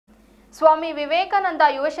ಸ್ವಾಮಿ ವಿವೇಕಾನಂದ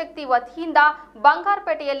ಯುವಶಕ್ತಿ ವತಿಯಿಂದ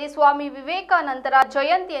ಬಂಗಾರಪೇಟೆಯಲ್ಲಿ ಸ್ವಾಮಿ ವಿವೇಕಾನಂದರ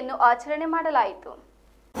ಜಯಂತಿಯನ್ನು ಆಚರಣೆ ಮಾಡಲಾಯಿತು.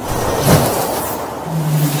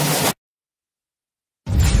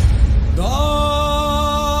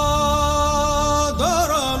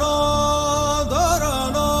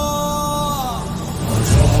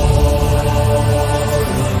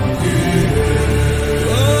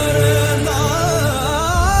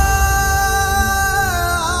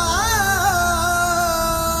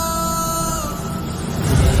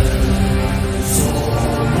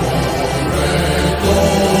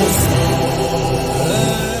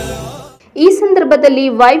 ಈ ಸಂದರ್ಭದಲ್ಲಿ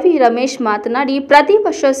ವೈವಿ ರಮೇಶ್ ಮಾತನಾಡಿ, ಪ್ರತಿ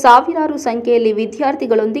ವರ್ಷ ಸಾವಿರಾರು ಸಂಖ್ಯೆಯಲ್ಲಿ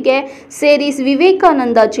ವಿದ್ಯಾರ್ಥಿಗಳೊಂದಿಗೆ ಸೇರಿ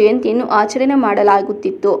ವಿವೇಕಾನಂದ ಜಯಂತಿಯನ್ನು ಆಚರಣೆ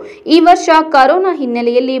ಮಾಡಲಾಗುತ್ತಿತ್ತು. ಈ ವರ್ಷ ಕೊರೋನಾ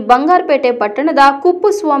ಹಿನ್ನೆಲೆಯಲ್ಲಿ ಬಂಗಾರಪೇಟೆ ಪಟ್ಟಣದ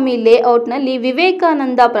ಕುಪ್ಪುಸ್ವಾಮಿ ಲೇಔಟ್ನಲ್ಲಿ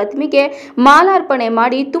ವಿವೇಕಾನಂದ ಪ್ರತಿಮೆಗೆ ಮಾಲಾರ್ಪಣೆ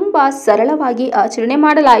ಮಾಡಿ ತುಂಬಾ ಸರಳವಾಗಿ ಆಚರಣೆ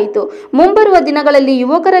ಮಾಡಲಾಯಿತು. ಮುಂಬರುವ ದಿನಗಳಲ್ಲಿ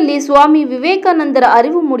ಯುವಕರಲ್ಲಿ ಸ್ವಾಮಿ ವಿವೇಕಾನಂದರ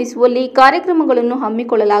ಅರಿವು ಮೂಡಿಸುವಲ್ಲಿ ಕಾರ್ಯಕ್ರಮಗಳನ್ನು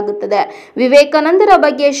ಹಮ್ಮಿಕೊಳ್ಳಲಾಗುತ್ತದೆ. ವಿವೇಕಾನಂದರ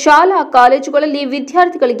ಬಗ್ಗೆ ಶಾಲಾ ಕಾಲೇಜುಗಳಲ್ಲಿ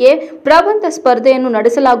ವಿದ್ಯಾರ್ಥಿಗಳಿಗೆ ಪ್ರಬಂಧ ಸ್ಪರ್ಧೆಯನ್ನು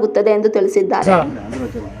ನಡೆಸಲಾಗುತ್ತದೆ ಎಂದು ತಿಳಿಸಿದ್ದಾರೆ.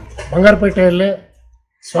 ಬಂಗಾರಪೇಟೆಯಲ್ಲಿ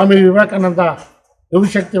ಸ್ವಾಮಿ ವಿವೇಕಾನಂದ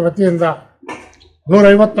ಯುವಶಕ್ತಿ ವತಿಯಿಂದ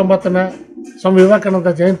 159ನೇ ಸ್ವಾಮಿ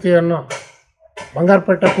ವಿವೇಕಾನಂದ ಜಯಂತಿಯನ್ನು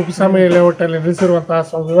ಬಂಗಾರಪೇಟೆ ಕುಪ್ಪುಸ್ವಾಮಿ ಲೇಔಟಲ್ಲಿ ನಿಲ್ಲಿಸಿರುವಂತಹ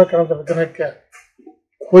ಸ್ವಾಮಿ ವಿವೇಕಾನಂದ ವಿಗ್ರಹಕ್ಕೆ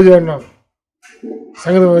ಪೂಜೆಯನ್ನು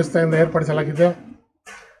ಸಂಘದ ವ್ಯವಸ್ಥೆಯಿಂದ ಏರ್ಪಡಿಸಲಾಗಿದೆ.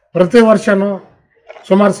 ಪ್ರತಿ ವರ್ಷವೂ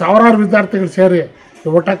ಸುಮಾರು ಸಾವಿರಾರು ವಿದ್ಯಾರ್ಥಿಗಳು ಸೇರಿ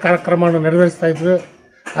ಊಟ ಕಾರ್ಯಕ್ರಮವನ್ನು ನೆರವೇರಿಸ್ತಾ ಇದ್ವಿ.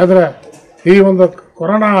 ಆದರೆ ಈ ಒಂದು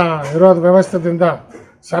ಕೊರೋನಾ ವಿರೋಧ ವ್ಯವಸ್ಥೆಯಿಂದ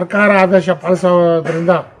ಸರ್ಕಾರ ಆದೇಶ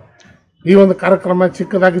ಪಾಲಿಸೋದ್ರಿಂದ ಈ ಒಂದು ಕಾರ್ಯಕ್ರಮ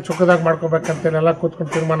ಚಿಕ್ಕದಾಗಿ ಮಾಡ್ಕೋಬೇಕಂತೇಳಿ ಎಲ್ಲ ಕೂತ್ಕೊಂಡು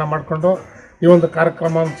ತೀರ್ಮಾನ ಮಾಡಿಕೊಂಡು ಈ ಒಂದು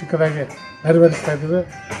ಕಾರ್ಯಕ್ರಮವನ್ನು ಚಿಕ್ಕದಾಗಿ ನೆರವೇರಿಸ್ತಾ ಇದ್ದೀವಿ.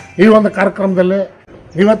 ಈ ಒಂದು ಕಾರ್ಯಕ್ರಮದಲ್ಲಿ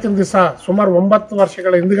ಇವತ್ತಿನ ದಿವಸ ಸುಮಾರು 9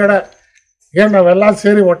 ವರ್ಷಗಳ ಹಿಂದುಗಡೆ ಏನು ನಾವೆಲ್ಲ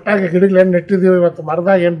ಸೇರಿ ಒಟ್ಟಾಗಿ ಗಿಡಗಳು ಏನು ನೆಟ್ಟಿದ್ದೀವಿ, ಇವತ್ತು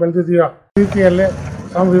ಮರದಾಗ ಏನು ಬೆಳೆದಿದ್ದೀವೋ ರೀತಿಯಲ್ಲಿ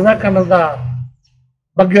ಸ್ವಾಮಿ ವಿವೇಕಾನಂದ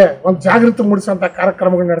ಬಗ್ಗೆ ಒಂದು ಜಾಗೃತಿ ಮೂಡಿಸೋಂಥ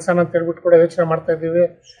ಕಾರ್ಯಕ್ರಮಗಳು ನಡೆಸೋಣ ಅಂತ ಹೇಳ್ಬಿಟ್ಟು ಕೂಡ ಯೋಚನೆ ಮಾಡ್ತಾ ಇದ್ದೀವಿ.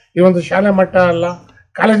 ಈ ಒಂದು ಶಾಲೆ ಮಟ್ಟ ಅಲ್ಲ,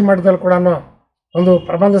 ಕಾಲೇಜ್ ಮಟ್ಟದಲ್ಲಿ ಕೂಡ ಒಂದು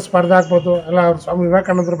ಪ್ರಬಂಧ ಸ್ಪರ್ಧೆ ಆಗ್ಬೋದು, ಎಲ್ಲ ಅವ್ರು ಸ್ವಾಮಿ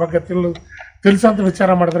ವಿವೇಕಾನಂದರ ಬಗ್ಗೆ ತಿಳಿಸೋಂಥ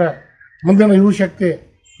ವಿಚಾರ ಮಾಡಿದ್ರೆ ಮುಂದಿನ ಯುವ ಶಕ್ತಿ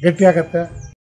ಗಟ್ಟಿಯಾಗತ್ತೆ.